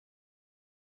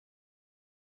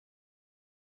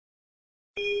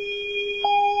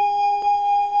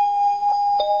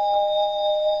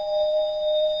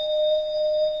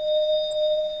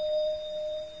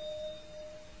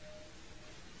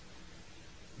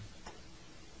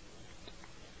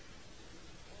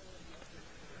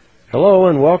Hello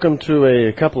and welcome to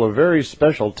a couple of very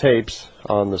special tapes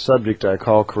on the subject I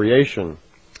call creation.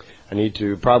 I need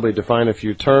to probably define a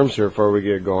few terms here before we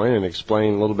get going and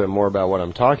explain a little bit more about what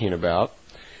I'm talking about.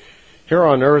 Here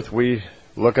on Earth we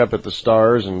look up at the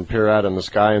stars and peer out in the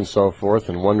sky and so forth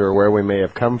and wonder where we may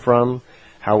have come from,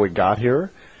 how we got here,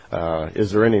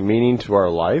 is there any meaning to our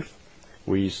life?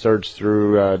 We search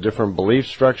through different belief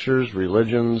structures,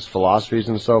 religions, philosophies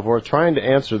and so forth, trying to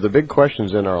answer the big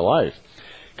questions in our life.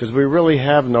 Because we really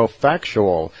have no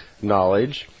factual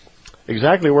knowledge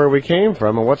exactly where we came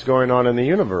from and what's going on in the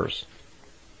universe.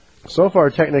 So far,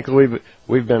 technically,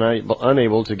 we've been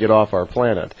unable to get off our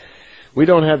planet. We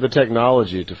don't have the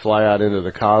technology to fly out into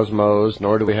the cosmos,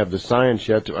 nor do we have the science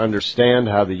yet to understand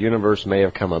how the universe may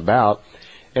have come about.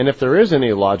 And if there is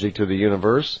any logic to the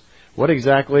universe, what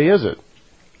exactly is it?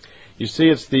 You see,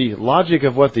 it's the logic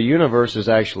of what the universe is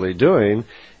actually doing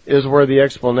is where the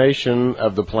explanation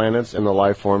of the planets and the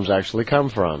life forms actually come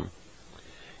from.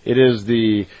 It is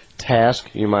the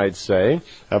task, you might say,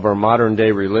 of our modern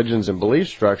day religions and belief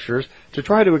structures to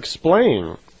try to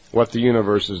explain what the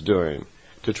universe is doing,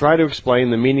 to try to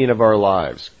explain the meaning of our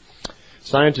lives.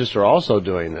 Scientists are also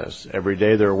doing this. Every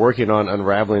day they're working on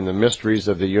unraveling the mysteries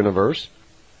of the universe.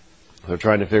 They're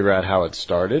trying to figure out how it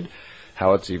started,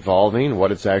 how it's evolving,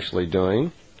 what it's actually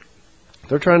doing.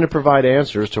 They're trying to provide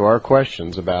answers to our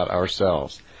questions about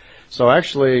ourselves. So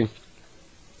actually,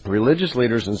 religious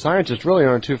leaders and scientists really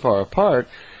aren't too far apart.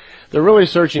 They're really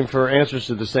searching for answers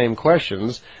to the same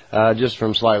questions, just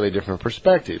from slightly different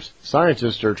perspectives.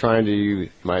 Scientists are trying to, you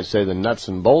might say, the nuts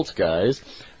and bolts guys,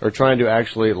 are trying to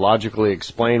actually logically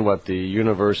explain what the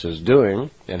universe is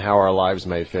doing and how our lives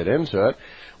may fit into it,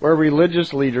 where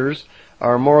religious leaders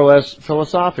are more or less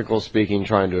philosophical speaking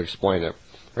trying to explain it,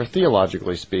 or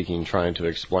theologically speaking trying to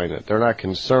explain it. They're not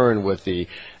concerned with the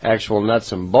actual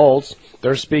nuts and bolts.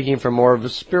 They're speaking from more of a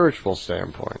spiritual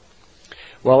standpoint.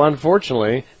 Well,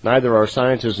 unfortunately, neither our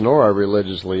scientists nor our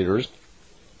religious leaders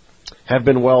have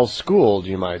been well schooled,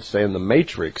 you might say, in the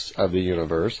matrix of the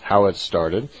universe, how it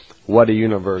started, what a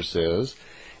universe is.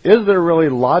 Is there really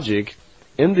logic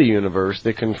in the universe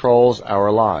that controls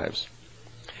our lives?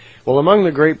 Well, among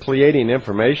the great Pleiadian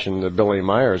information that Billy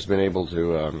Meier has been able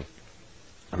to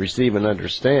receive and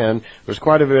understand, there's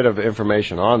quite a bit of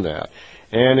information on that.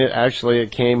 And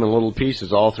it came in little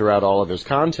pieces all throughout all of his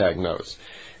contact notes.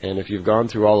 And if you've gone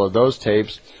through all of those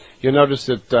tapes, you'll notice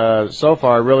that so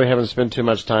far I really haven't spent too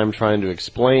much time trying to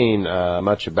explain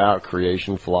much about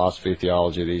creation, philosophy,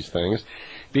 theology, these things,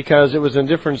 because it was in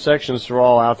different sections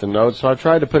throughout the notes, so I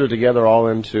tried to put it together all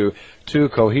into two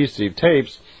cohesive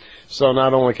tapes. So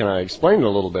not only can I explain it a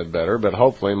little bit better, but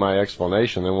hopefully my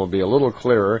explanation then will be a little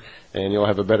clearer and you'll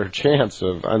have a better chance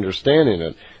of understanding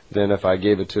it than if I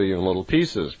gave it to you in little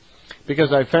pieces.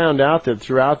 Because I found out that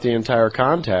throughout the entire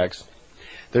contacts,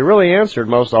 they really answered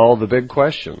most all of the big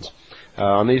questions.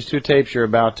 On these two tapes you're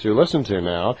about to listen to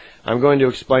now, I'm going to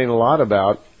explain a lot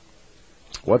about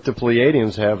what the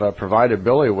Pleiadians have provided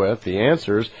Billy with, the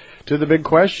answers to the big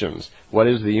questions. What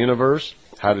is the universe?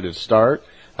 How did it start?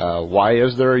 Why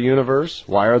is there a universe?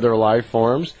 Why are there life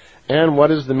forms? And what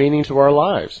is the meaning to our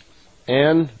lives?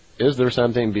 And is there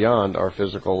something beyond our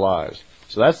physical lives?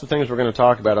 So that's the things we're going to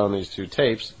talk about on these two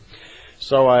tapes.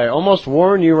 So I almost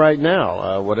warn you right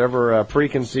now, whatever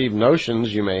preconceived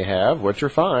notions you may have, which are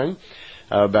fine,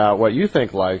 about what you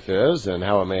think life is and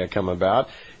how it may have come about,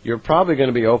 you're probably going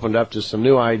to be opened up to some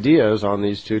new ideas on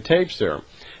these two tapes here.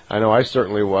 I know I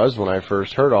certainly was when I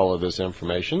first heard all of this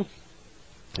information.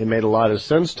 It made a lot of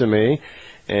sense to me,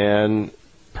 and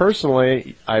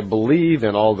personally, I believe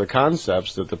in all the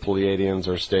concepts that the Pleiadians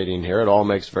are stating here. It all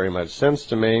makes very much sense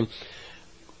to me.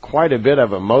 Quite a bit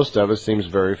of it, most of it, seems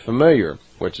very familiar,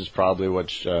 which is probably what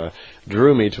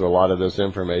drew me to a lot of this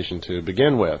information to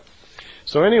begin with.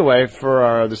 So anyway,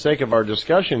 for the sake of our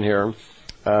discussion here,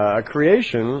 a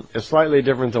creation is slightly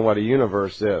different than what a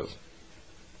universe is.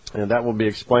 And that will be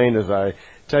explained as I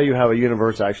tell you how a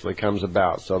universe actually comes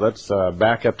about. So let's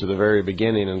back up to the very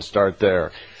beginning and start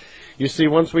there. You see,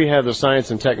 once we have the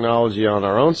science and technology on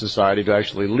our own society to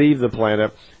actually leave the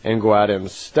planet and go out and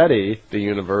study the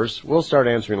universe, we'll start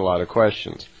answering a lot of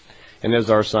questions. And as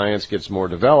our science gets more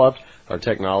developed, our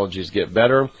technologies get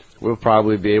better, we'll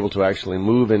probably be able to actually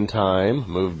move in time,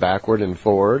 move backward and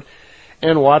forward,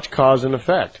 and watch cause and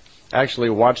effect. Actually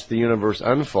watch the universe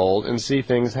unfold and see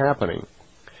things happening.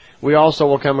 We also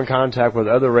will come in contact with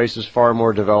other races far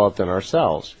more developed than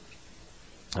ourselves.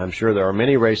 I'm sure there are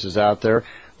many races out there,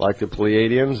 like the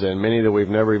Pleiadians, and many that we've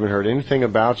never even heard anything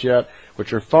about yet,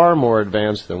 which are far more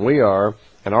advanced than we are,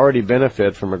 and already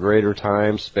benefit from a greater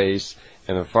time, space,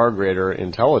 and a far greater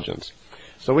intelligence.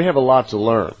 So we have a lot to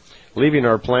learn. leaving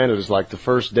our planet is like the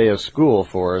first day of school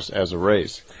for us as a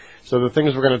race. So the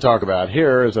things we're going to talk about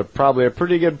here is probably a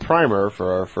pretty good primer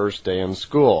for our first day in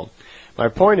school. My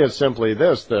point is simply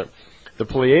this, that the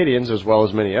Pleiadians, as well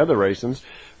as many other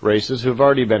races who've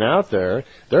already been out there,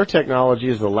 their technology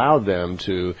has allowed them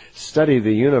to study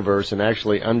the universe and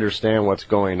actually understand what's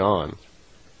going on.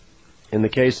 In the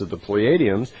case of the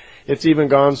Pleiadians, it's even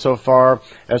gone so far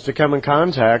as to come in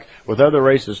contact with other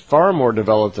races far more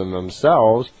developed than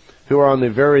themselves, who are on the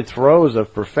very throes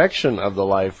of perfection of the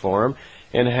life form,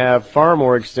 and have far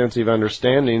more extensive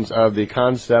understandings of the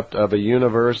concept of a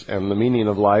universe and the meaning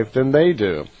of life than they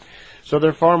do. So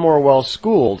they're far more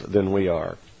well-schooled than we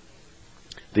are.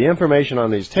 The information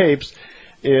on these tapes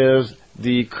is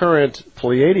the current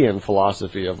Pleiadian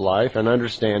philosophy of life and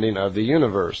understanding of the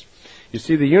universe. You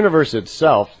see, the universe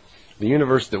itself, the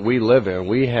universe that we live in,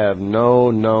 we have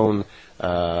no known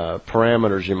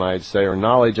parameters, you might say, or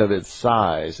knowledge of its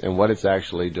size and what it's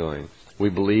actually doing. We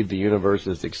believe the universe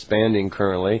is expanding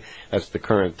currently. That's the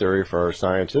current theory for our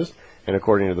scientists. And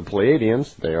according to the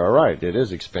Pleiadians, they are right. It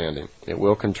is expanding. It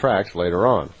will contract later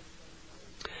on.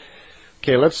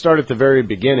 Okay, let's start at the very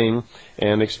beginning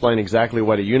and explain exactly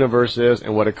what a universe is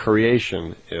and what a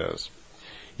creation is.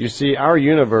 You see, our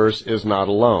universe is not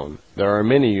alone. There are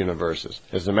many universes.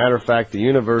 As a matter of fact, the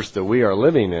universe that we are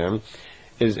living in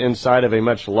is inside of a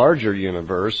much larger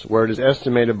universe, where it is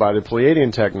estimated by the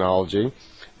Pleiadian technology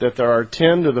that there are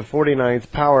 10 to the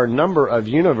 49th power number of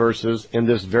universes in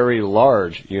this very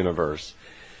large universe.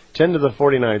 10 to the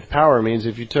 49th power means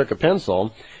if you took a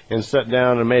pencil and sat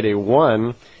down and made a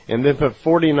 1 and then put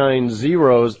 49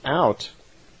 zeros out,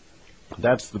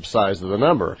 that's the size of the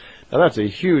number. Now that's a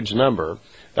huge number.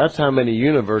 That's how many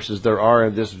universes there are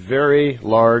in this very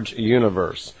large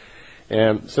universe.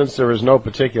 And since there is no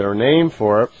particular name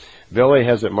for it, Billy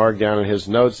has it marked down in his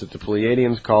notes that the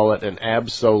Pleiadians call it an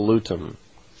absolutum.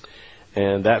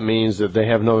 And that means that they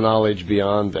have no knowledge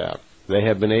beyond that. They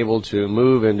have been able to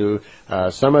move into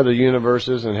some of the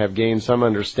universes and have gained some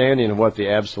understanding of what the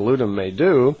absolutum may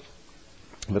do,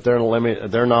 but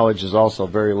their knowledge is also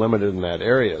very limited in that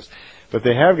areas. But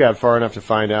they have got far enough to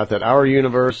find out that our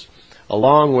universe,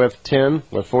 along with 10,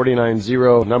 with 49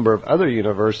 zero number of other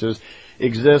universes,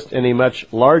 exist in a much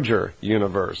larger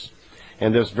universe.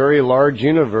 And this very large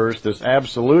universe, this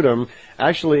absolutum,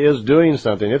 actually is doing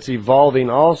something. It's evolving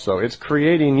also. It's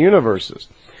creating universes.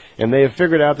 And they have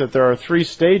figured out that there are 3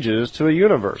 stages to a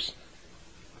universe.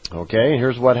 Okay,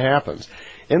 here's what happens.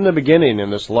 In the beginning, in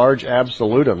this large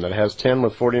absolutum that has 10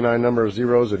 with 49 number of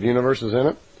zeros of universes in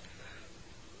it,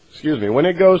 when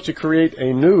it goes to create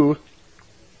a new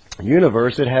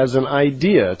universe, it has an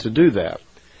idea to do that.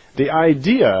 The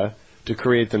idea to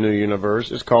create the new universe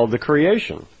is called the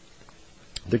creation.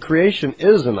 The creation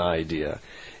is an idea.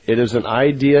 It is an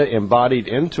idea embodied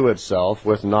into itself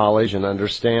with knowledge and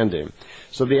understanding.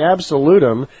 So the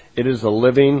absolutum, it is a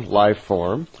living life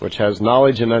form which has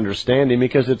knowledge and understanding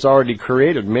because it's already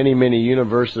created many, many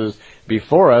universes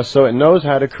before us, so it knows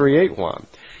how to create one.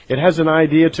 It has an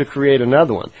idea to create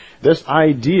another one. This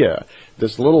idea,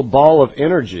 this little ball of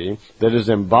energy that is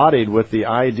embodied with the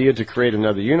idea to create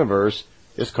another universe,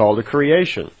 is called a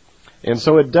creation. And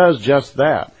so it does just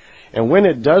that. And when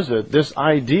it does it, this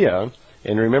idea,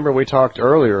 and remember we talked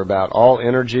earlier about all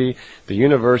energy, the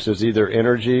universe is either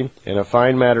energy in a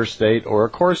fine matter state or a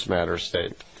coarse matter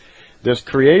state. This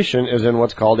creation is in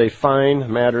what's called a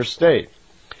fine matter state.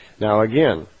 Now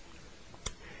again,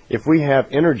 if we have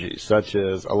energy such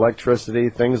as electricity,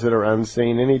 things that are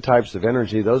unseen, any types of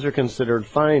energy, those are considered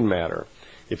fine matter.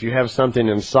 If you have something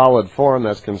in solid form,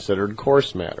 that's considered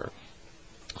coarse matter.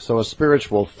 So a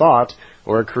spiritual thought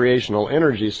or a creational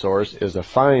energy source is a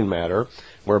fine matter,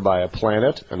 whereby a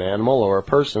planet, an animal, or a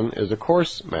person is a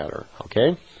coarse matter,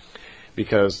 okay?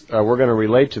 Because we're going to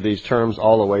relate to these terms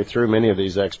all the way through many of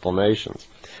these explanations.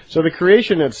 So the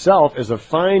creation itself is a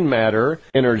fine matter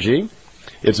energy.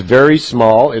 It's very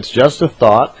small. It's just a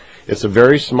thought. It's a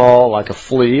very small, like a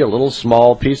flea, a little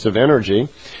small piece of energy,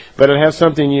 but it has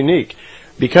something unique.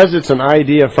 Because it's an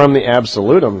idea from the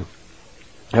absolutum,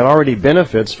 it already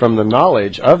benefits from the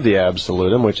knowledge of the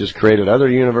absolutum, which has created other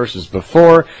universes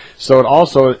before,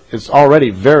 so it's already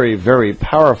very, very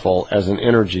powerful as an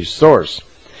energy source.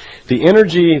 The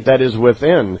energy that is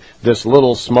within this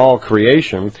little small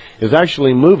creation is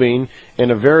actually moving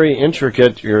in a very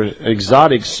intricate,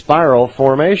 exotic spiral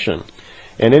formation.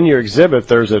 And in your exhibit,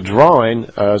 there's a drawing,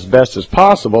 as best as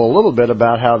possible, a little bit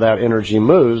about how that energy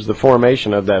moves, the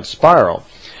formation of that spiral.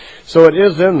 So it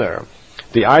is in there.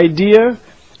 The idea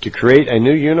to create a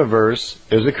new universe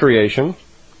is a creation,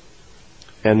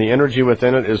 and the energy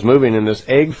within it is moving in this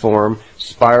egg form,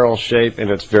 spiral shape, and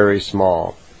it's very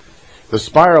small. The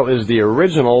spiral is the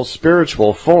original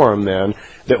spiritual form, then,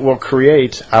 that will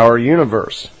create our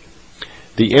universe.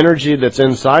 The energy that's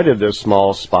inside of this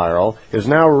small spiral is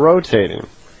now rotating.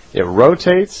 It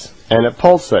rotates and it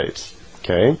pulsates.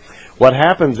 Okay? What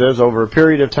happens is, over a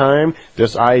period of time,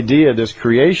 this idea, this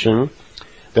creation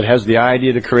that has the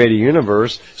idea to create a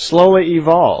universe, slowly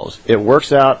evolves. It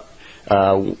works out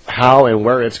how and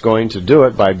where it's going to do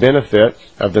it by benefit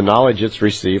of the knowledge it's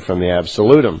received from the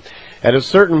Absolutum. At a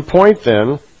certain point,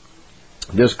 then,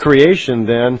 this creation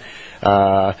then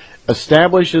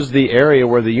establishes the area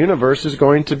where the universe is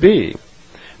going to be.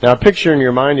 Now, picture in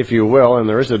your mind, if you will, and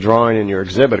there is a drawing in your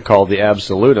exhibit called the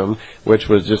Absolutum, which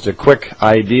was just a quick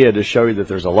idea to show you that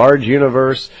there's a large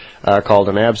universe called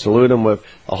an Absolutum with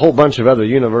a whole bunch of other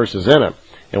universes in it.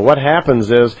 And what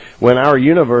happens is, when our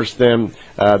universe then,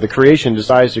 the creation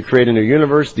decides to create a new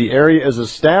universe, the area is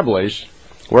established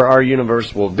where our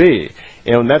universe will be.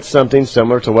 And that's something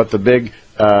similar to what the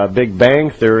Big Bang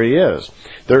Theory is.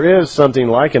 There is something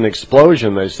like an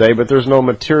explosion, they say, but there's no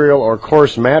material or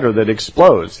coarse matter that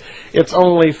explodes. It's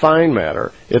only fine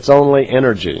matter. It's only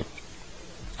energy.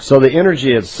 So the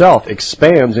energy itself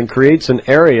expands and creates an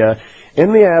area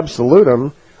in the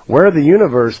Absolutum where the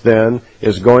universe then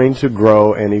is going to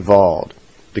grow and evolve.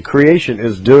 The creation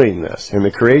is doing this, and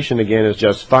the creation again is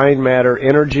just fine matter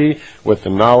energy with the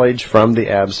knowledge from the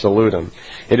Absolutum.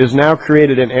 It has now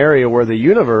created an area where the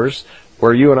universe,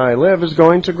 where you and I live, is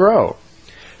going to grow.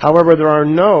 However, there are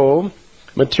no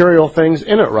material things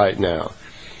in it right now.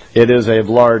 It is of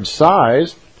large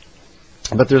size,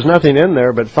 but there's nothing in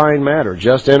there but fine matter,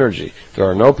 just energy. There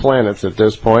are no planets at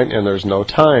this point, and there's no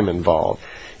time involved.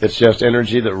 It's just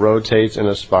energy that rotates in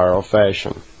a spiral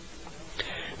fashion.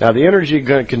 Now, the energy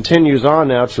continues on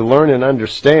now to learn and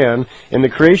understand, and the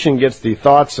creation gets the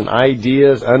thoughts and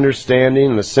ideas,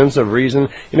 understanding, and the sense of reason,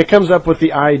 and it comes up with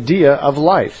the idea of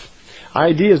life.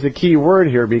 Idea is the key word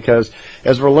here, because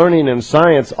as we're learning in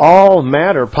science, all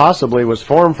matter possibly was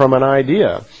formed from an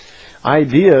idea.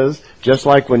 Ideas, just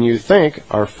like when you think,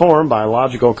 are formed by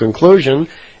logical conclusion,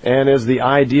 and as the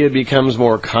idea becomes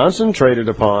more concentrated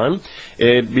upon,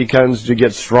 it becomes to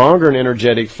get stronger in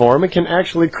energetic form. It can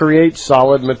actually create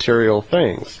solid material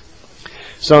things.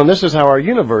 So this is how our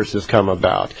universe has come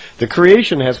about. The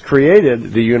creation has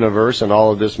created the universe and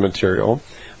all of this material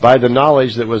by the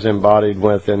knowledge that was embodied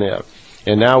within it.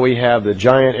 And now we have the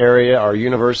giant area. Our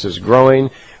universe is growing.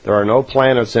 There are no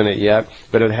planets in it yet,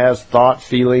 but it has thought,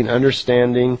 feeling,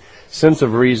 understanding, sense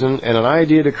of reason, and an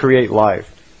idea to create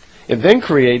life. It then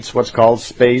creates what's called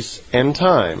space and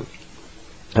time.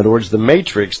 In other words, the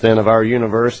matrix then of our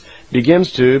universe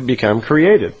begins to become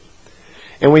created.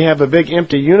 And we have a big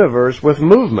empty universe with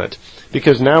movement,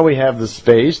 because now we have the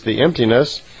space, the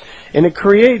emptiness, and it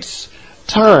creates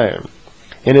time.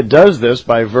 And it does this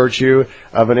by virtue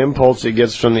of an impulse it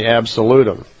gets from the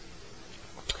Absolutum.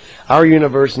 Our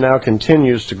universe now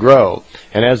continues to grow,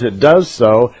 and as it does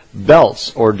so,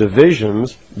 belts or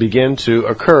divisions begin to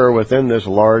occur within this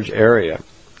large area.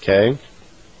 Okay?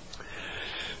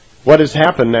 What has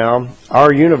happened now,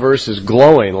 our universe is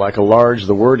glowing like a large,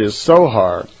 the word is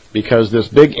sohar, because this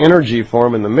big energy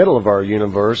form in the middle of our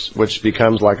universe, which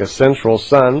becomes like a central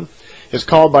sun, is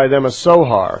called by them a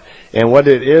sohar. And what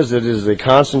it is a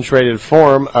concentrated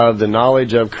form of the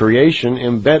knowledge of creation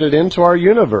embedded into our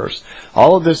universe.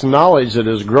 All of this knowledge that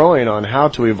is growing on how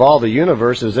to evolve a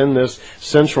universe is in this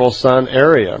central sun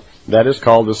area. That is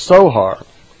called the sohar.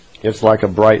 It's like a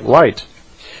bright light.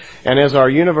 And as our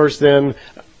universe then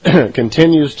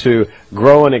continues to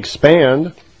grow and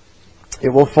expand, it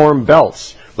will form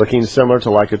belts, looking similar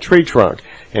to like a tree trunk.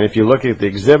 And if you look at the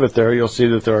exhibit there, you'll see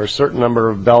that there are a certain number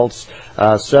of belts,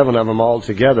 7 of them all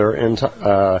together,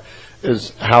 is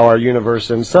how our universe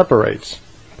then separates.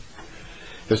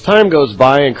 As time goes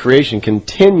by and creation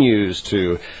continues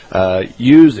to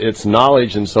use its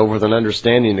knowledge and so forth and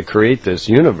understanding to create this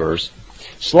universe,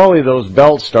 slowly those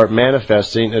belts start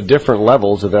manifesting at different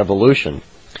levels of evolution.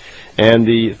 And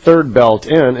the third belt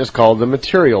in is called the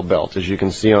material belt, as you can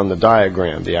see on the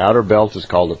diagram. The outer belt is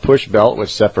called the push belt,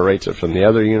 which separates it from the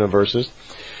other universes.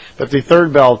 But the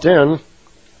third belt in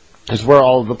is where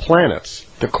all of the planets,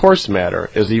 the coarse matter,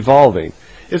 is evolving.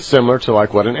 It's similar to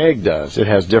like what an egg does. It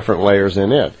has different layers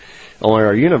in it. Only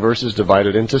our universe is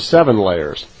divided into 7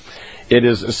 layers. It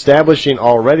is establishing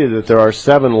already that there are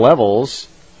 7 levels,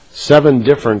 7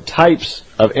 different types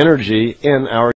of energy in our